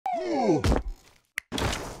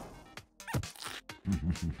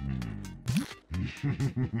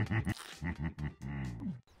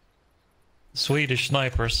Swedish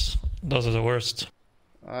snipers. Those are the worst.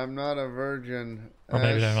 I'm not a virgin. Or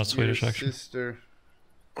maybe they're not Ask Swedish, your actually. Sister.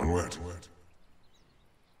 Onward.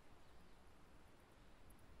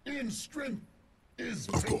 In strength is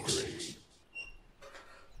of course.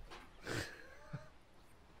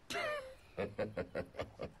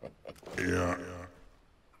 Yeah.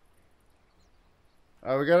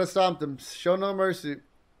 We gotta stomp them. Show no mercy.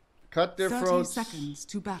 Cut their 30 throats. seconds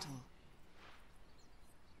to battle.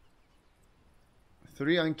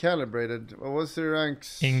 3 uncalibrated. What was their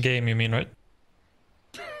ranks? In game, you mean, right?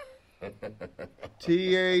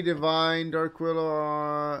 TA, Divine, Dark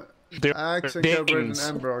Willow, Axe, uncalibrated, and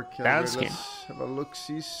Ember are calibrated. Let's have a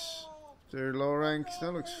look-sees. Their low ranks.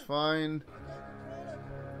 That looks fine.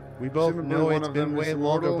 We both Presumably know one it's of been them way is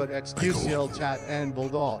longer, mortal. but excuse me, old chat and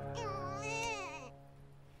Bulldog.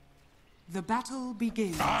 The battle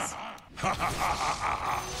begins. Put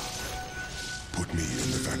me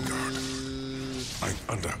in the vanguard. I'm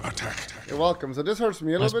under attack. You're welcome. So this hurts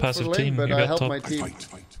me a Nice little bit for passive lane, team. but You I got help top. my I team.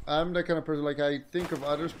 fight. I'm the kind of person, like, I think of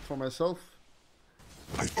others before myself.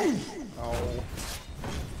 I Oh.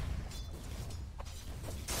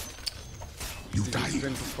 You He's die.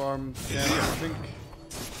 been to farm camp, I think.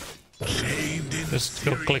 Shaved in Just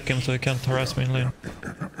go click him so he can't harass me in lane.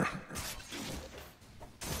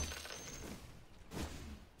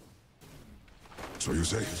 So you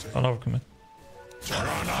say? I'll overcommit.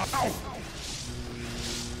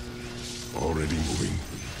 Already moving.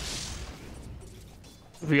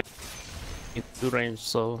 We are into range,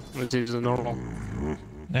 so it is normal.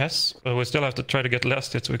 Yes, but we still have to try to get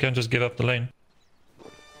last hits. We can't just give up the lane.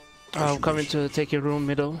 I'm coming to take your room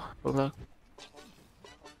middle. Bulldog.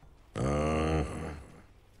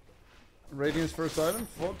 Radiant's first item,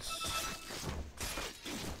 thoughts?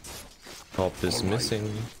 Top is missing.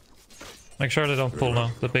 Make sure they don't pull now,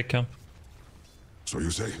 the big camp. So you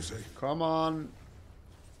say? Come on.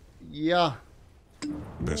 Yeah.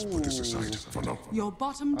 Best put this aside for now. Your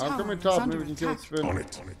bottom I'll tower come in is top, under maybe we can kill attack. Spin. On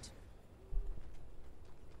it.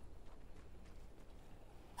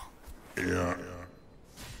 Yeah.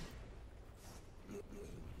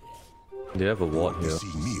 They have a ward You here.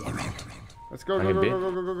 see me around. Let's go, I go, can go, bait. go,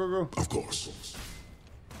 go, go, go, go. Of course.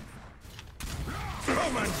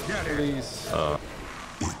 Please.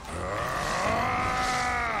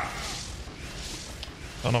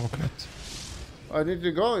 Don't overcommit. I need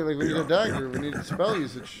to go, like, we need a dagger, we need spell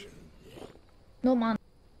usage. No man.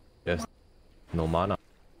 Yes. No mana. I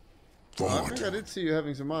Forward. think I did see you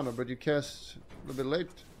having some mana, but you cast a little bit late.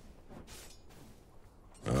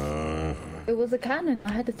 It was a cannon.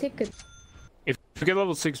 I had a ticket. If we get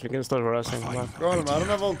level 6, we can start harassing him. Go on him, I don't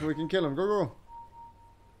have ult, we can kill him, go, go.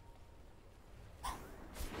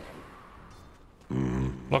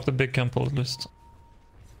 Block the big camp ult list.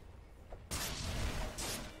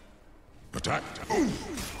 Attack.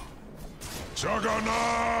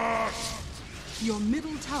 Juggernaut! Your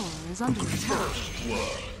middle tower is under attack.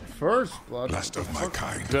 First blood. Last of my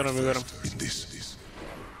kind. We got him. In this.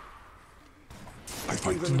 I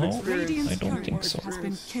fight. No, Radiant's I don't turret think so. has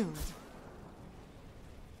been killed.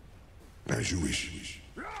 As you wish.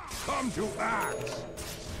 Come to act.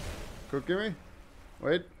 Cookie me?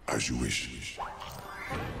 Wait. As you wish.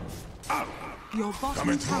 Your bottom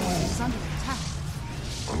Coming tower through. is under attack.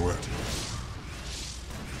 Onward.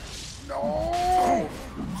 No!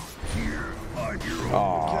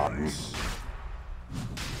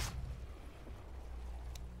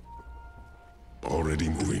 Already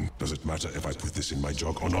moving. Does it matter if I put this in my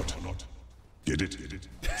jug or not? Get it?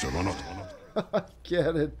 Sure or not?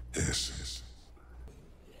 Get it. Yes.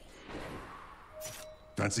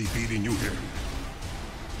 Fancy feeding you here.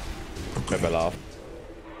 Level up.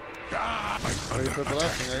 I'm Wait under for the attack.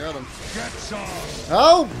 last thing, I got him. Get some.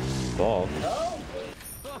 Help! Dog.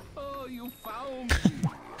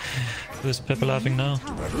 Who's Pepper laughing now?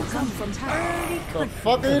 Tower is under attack. What the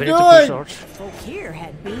fuck are you Ready to push doing? arch. Folk here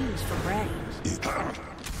had beans for bread.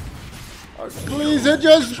 Please hit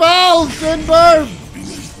your spells, Sinbird!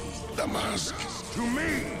 Beneath the mask. To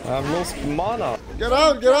me. I've lost mana. Get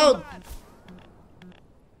out, get out!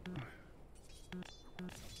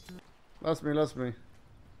 That's me.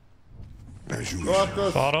 As you Go wish. after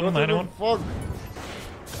us. Bottom, Go to the anyone? fog.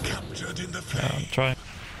 Captured in the I'm flame. trying.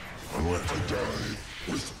 Onward.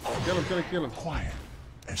 With Kill him. quiet.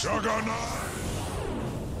 Juggernaut.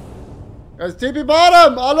 Guys, TP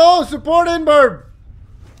bottom! Hello, support Inbird!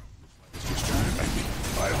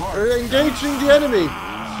 We're engaging the enemy.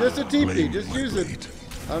 Just a TP, just use it.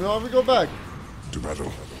 I know how we go back. To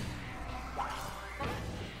battle.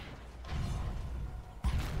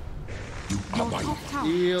 Your top tower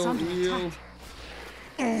is Heal, under heal. attack.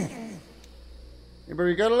 Yeah, but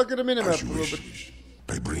you gotta look at the minimap As a you little bit. wish.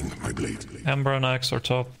 I bring my blade. Ember and Axe are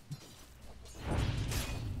top.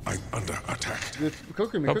 I'm under attack.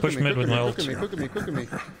 Cooking me, I'll cooking push me, mid with cooking me, my ult. cooking me, cooking me, cooking me.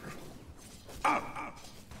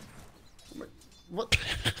 What?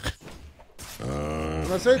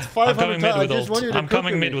 When I say it's I'm 500 coming mid I with just want you ult. to I'm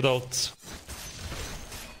coming cook mid me. with ult.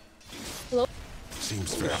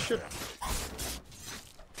 Seems fair. Shit.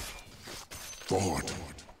 Forward.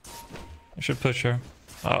 You should push her.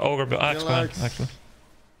 Ogre, but Axe behind, Relax. actually.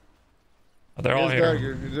 Oh, they're all Yes, here.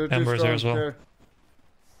 dagger. They're just Ember's here as well. there.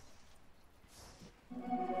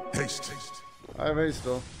 Haste. I have haste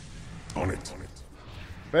though. On it.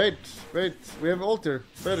 Bait, bait. We have altar.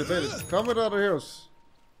 Bait it, bait it. Come with other heroes.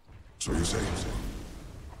 So you say.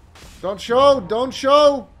 Don't show, don't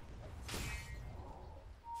show.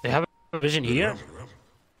 They have a vision here.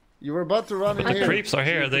 You were about to run in The here. creeps are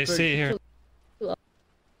here, they see here.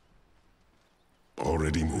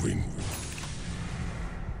 Already moving.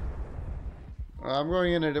 I'm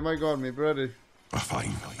going in here. They might go on me. Be ready. A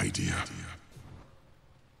fine idea.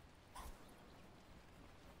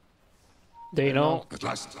 They know. At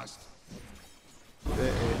last.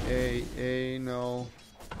 No.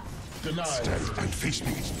 Stand and face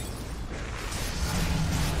me.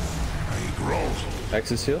 I growl.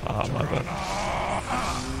 Axe is here. Ah, my bad.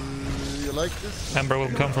 You like this? Ember will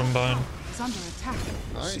come from behind. Is under attack.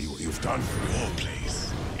 Nice. See what you've done. Your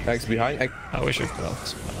place. Axe behind. I wish I could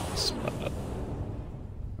ult. My bad.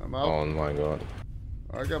 I'm out. Oh my god.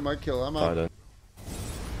 I got my kill. I'm out. Pardon.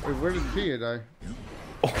 Wait, where did Pia die?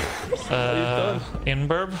 In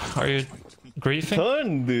Burb, are you griefing?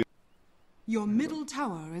 Turn, dude. Your middle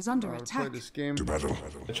tower is under I'll play attack. this game. To battle.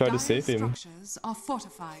 I tried to Dire save him. structures are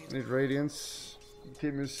fortified. Need radiance.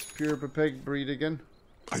 Team is pure peg breed again.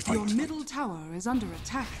 I Your fight. middle tower is under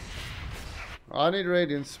attack. I need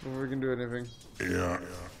radiance before we can do anything. Yeah.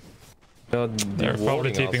 They're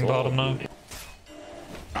probably TPing bottom now.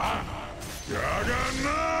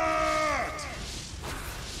 Juggernaut!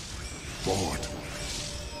 Forward.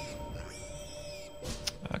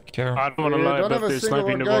 I care. I don't want to We lie, don't but have a they're single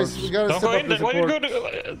sniping one, the guys. board. We gotta Don't step go up in the there. Why you support. go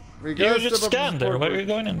to? We You gotta just step up the stand there. support. Why are you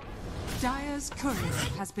going in? Dire's courier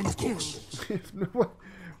has been killed.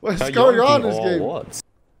 What's going on in this Or game? what?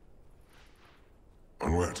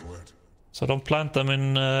 Onward. So don't plant them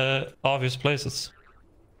in obvious places.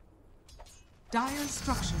 Dire's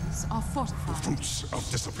structures are fortified. Fruits of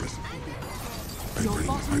discipline. I Your bring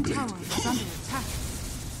my bottom blade. tower is under attack.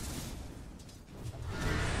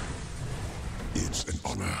 It's an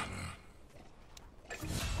honor.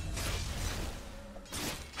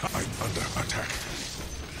 I'm under attack.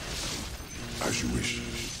 As you wish.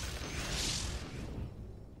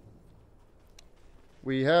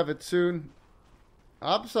 We have it soon.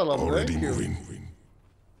 Absalom, Already thank you. moving.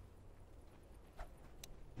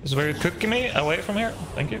 Is where you cooking me away from here?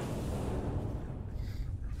 Thank you.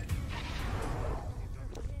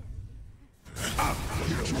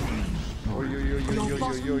 Your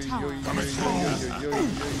bottom tower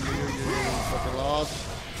Fucking lost.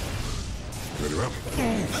 Very well.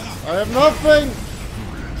 I have nothing!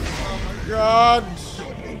 Oh my god!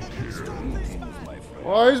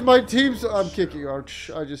 Why is my team so... I'm kicking Arch.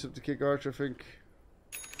 I just have to kick Arch, I think.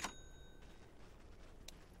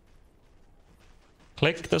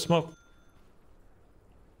 Click the smoke.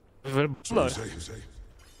 So you Blood. say.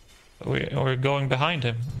 We're going behind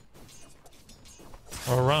him.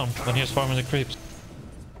 Or around when he's farming the creeps.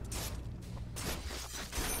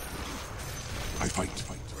 I fight.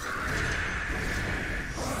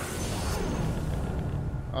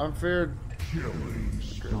 I'm feared.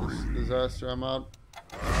 Disaster, I'm out.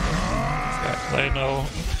 Yeah, they know.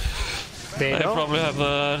 They They know. probably have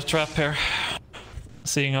a trap here.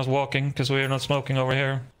 Seeing us walking, because we're not smoking over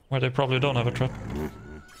here, where they probably don't have a trap.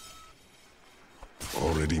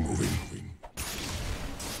 Already moving.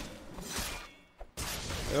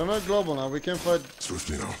 They're not global now, we can fight.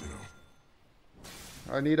 Swiftly now.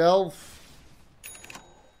 I need elf.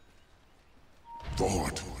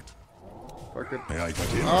 Forward. Fuck it. May I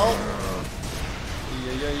cut in? Oh!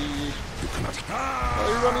 Yeah. You cannot. Why are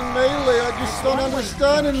you running melee? I just don't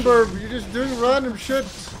understand it, Burb. You're just doing random shit.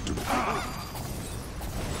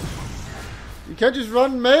 You can't just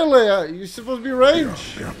run melee. You're supposed to be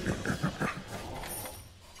range.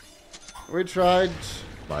 We tried.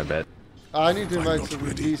 My bad. I need to invite not some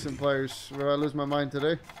ready. decent players. Will I lose my mind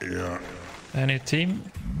today? Yeah. Any team?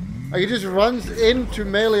 Like, he just runs into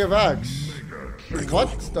melee of axe.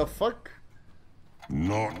 What the fuck?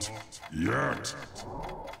 Not yet.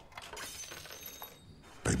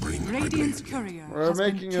 I bring my Radiant's blade. courier We're has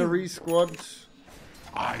been making a killed. re-squad.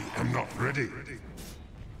 I am not ready.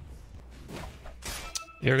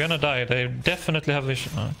 You're gonna die. They definitely have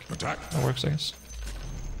vision. Oh, okay. Attack. That works, I guess.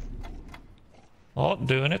 Oh,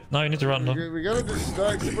 doing it. Now you need to run though. We gotta just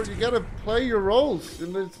stack, but you gotta play your roles.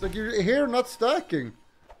 And it's like you're here not stacking.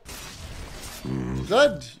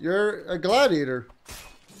 Zed, you're a gladiator.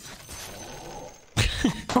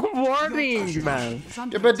 Warning, man.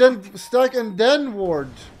 Yeah, but then stack and then ward.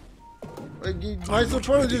 Like, my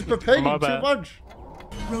support is just paying My too bad. much.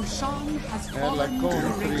 Roshan has And like,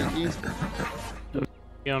 fallen.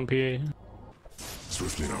 On PA.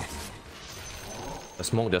 Swiftly now. The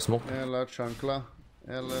smoke, the smoke. Ella chankla.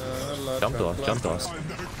 Ella Jump to us, jump to us.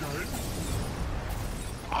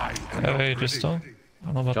 I am Yeah, not wait, just ready. stop. I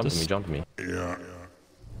don't know about Jump to this. me, jump to me. Yeah.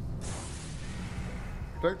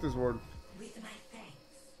 Protect this ward.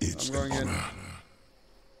 It's I'm going an in. honor.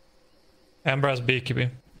 Ember has BKB.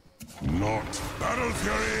 Not Battle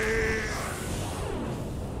Fury!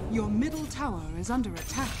 Your middle tower is under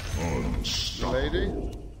attack. Lady.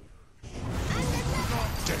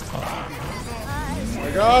 Oh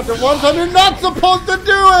my god, the one time you're not supposed to do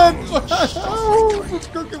it! Oh, it's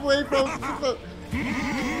cooking away from...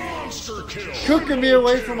 Cooking me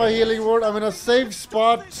away from my healing ward. I'm in a safe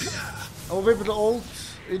spot. I'll whip the ult.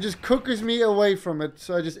 It just cookies me away from it.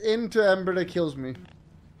 So I just into Ember that kills me.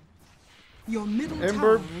 Your middle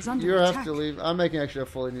Ember, tower is under you attack. have to leave. I'm making actually a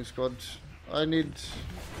fully new squad. I need,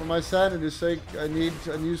 for my sanity's sake, I need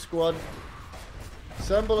a new squad.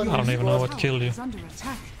 Assemble a new I don't squad. even know what killed you. Is under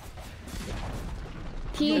attack.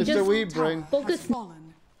 He It's the just wee brain. Has focused and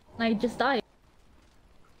fallen. I just died.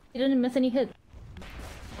 He didn't miss any hits.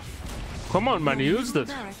 Come on, man, use it.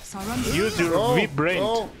 Barracks are under Use your Go, weak brain.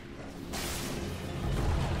 go.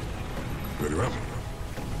 Very well.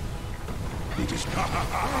 It is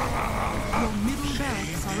Your middle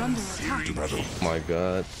barracks are under attack. to battle. Oh my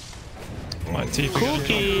god. My TP.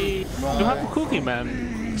 Cookie! You have a cookie,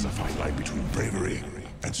 man. There's a fine line between bravery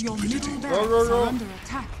and Your stupidity. middle Go, barracks go. are under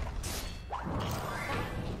attack.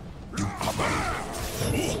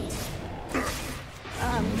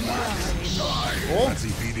 Fancy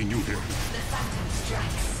feeding you here.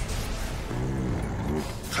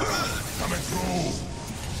 Coming through.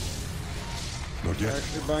 Not yet.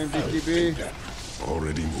 Actually buying BKB.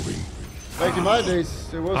 Already moving. Back in my days,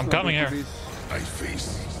 there was I'm no coming here. BKBs. I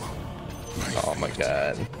face. Oh my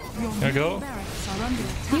god. Your Here we go. middle barracks are under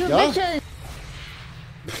attack. You Yeah? vision!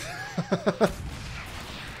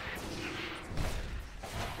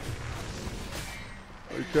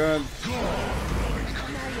 I can't.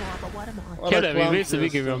 What Kill a him, he clown wasted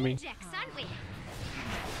fist. BKB on me.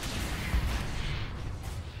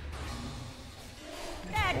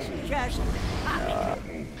 That's just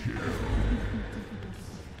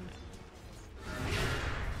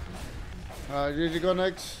Did you go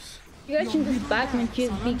next? You guys can just back and choose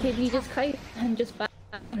BKB, just kite and just back,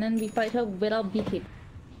 and then we fight her without BKB.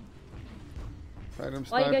 Fight him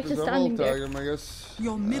Why you guys snipers, just I will standing there? tag him, I guess.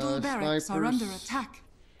 Your middle barracks are under snipers. attack.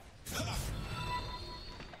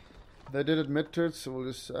 They did admit to it, so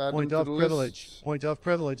we'll just add Point them of to the privilege. list. Point of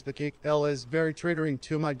privilege. The KL is very triggering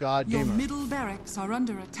to my god Your gamer. middle barracks are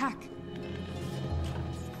under attack.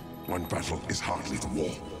 One battle is hardly the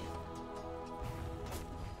war.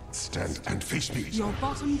 Stand and face me. Your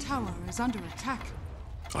bottom tower is under attack.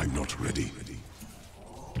 I'm not ready.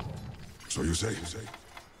 So you say?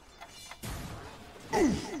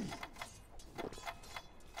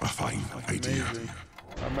 A fine idea.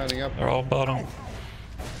 I'm manning up. They're all bottom.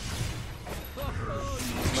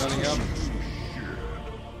 Manning up.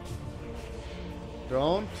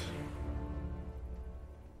 Don't.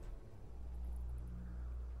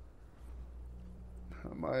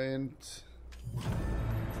 Am I in?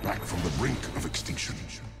 Back from the brink of extinction.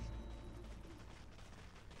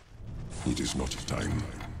 It is not time.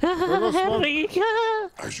 Where was smoke?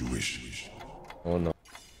 As you wish. Oh no.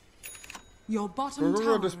 Your bottom Go,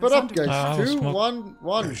 tower just is put up, under guys. Ah, 2, smoke. 1,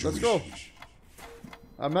 1. As you Let's go. wish.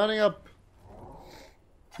 I'm manning up.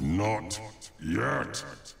 Not yet.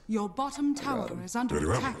 Your bottom tower is under Very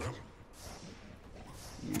well. attack.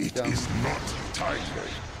 It is not time.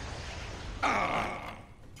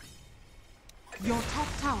 Your top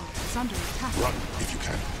tower is under attack. Run if you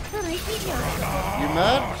can. You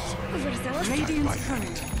mad? Radiant's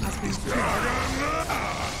courage has been triggered.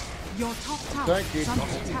 Your top tower Thank you. is under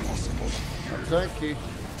attack. Tanky.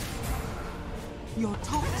 Your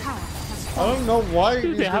top tower has I fallen. don't know why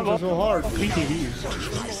these they games have are so hard. BKBs.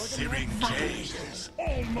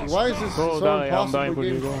 Why is this Bro, so die, I'm impossible dying for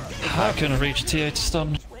you, game? bro. I couldn't reach T8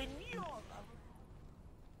 stun.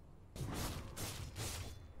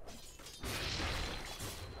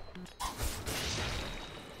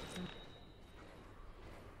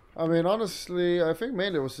 I mean, honestly, I think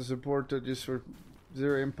mainly it was the support that just for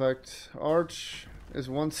 0 impact. Arch is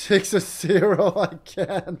 1-6-0. I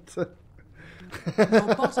can't.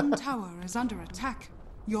 Your bottom tower is under attack.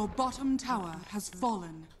 Your bottom tower has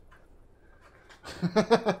fallen.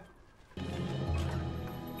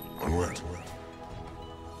 Onward.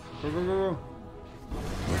 Go, go, go, go.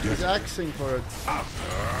 He's axing for it.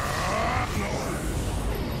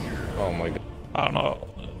 Oh my god. I don't know.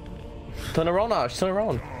 Turn around, Ash, turn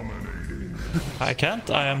around. I can't.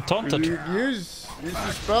 I am taunted. Use your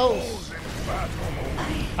spells.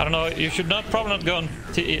 I don't know. You should not probably not go on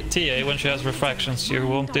TA when she has refractions. You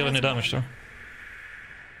won't deal any damage to her.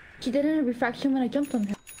 She didn't have refraction when I jumped on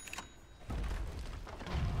her.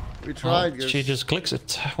 We tried, Well, she just clicks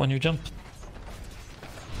it when you jump.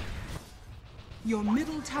 Your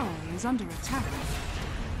middle tower is under attack.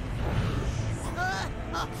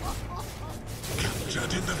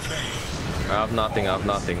 Captured in the flame. I have nothing, I have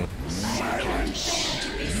nothing.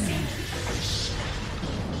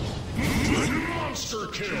 Monster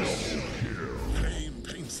kill. Flame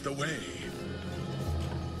paints the way.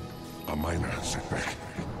 A minor setback.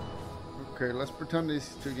 Okay, let's pretend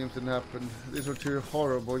these 2 games didn't happen. These were 2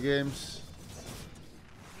 horrible games.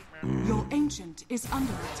 Your ancient is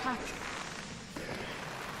under attack.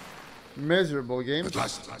 Miserable games.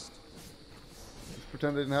 Let's Let's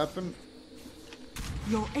pretend they didn't happen.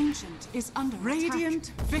 Your ancient is under Radiant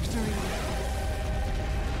attack. Victory.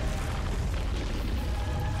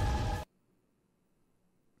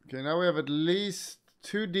 Okay, now we have at least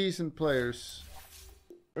 2 decent players.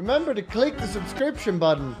 Remember to click the subscription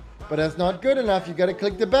button, but that's not good enough. You gotta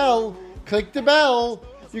click the bell. Click the bell.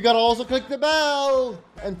 You gotta also click the bell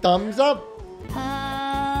and thumbs up.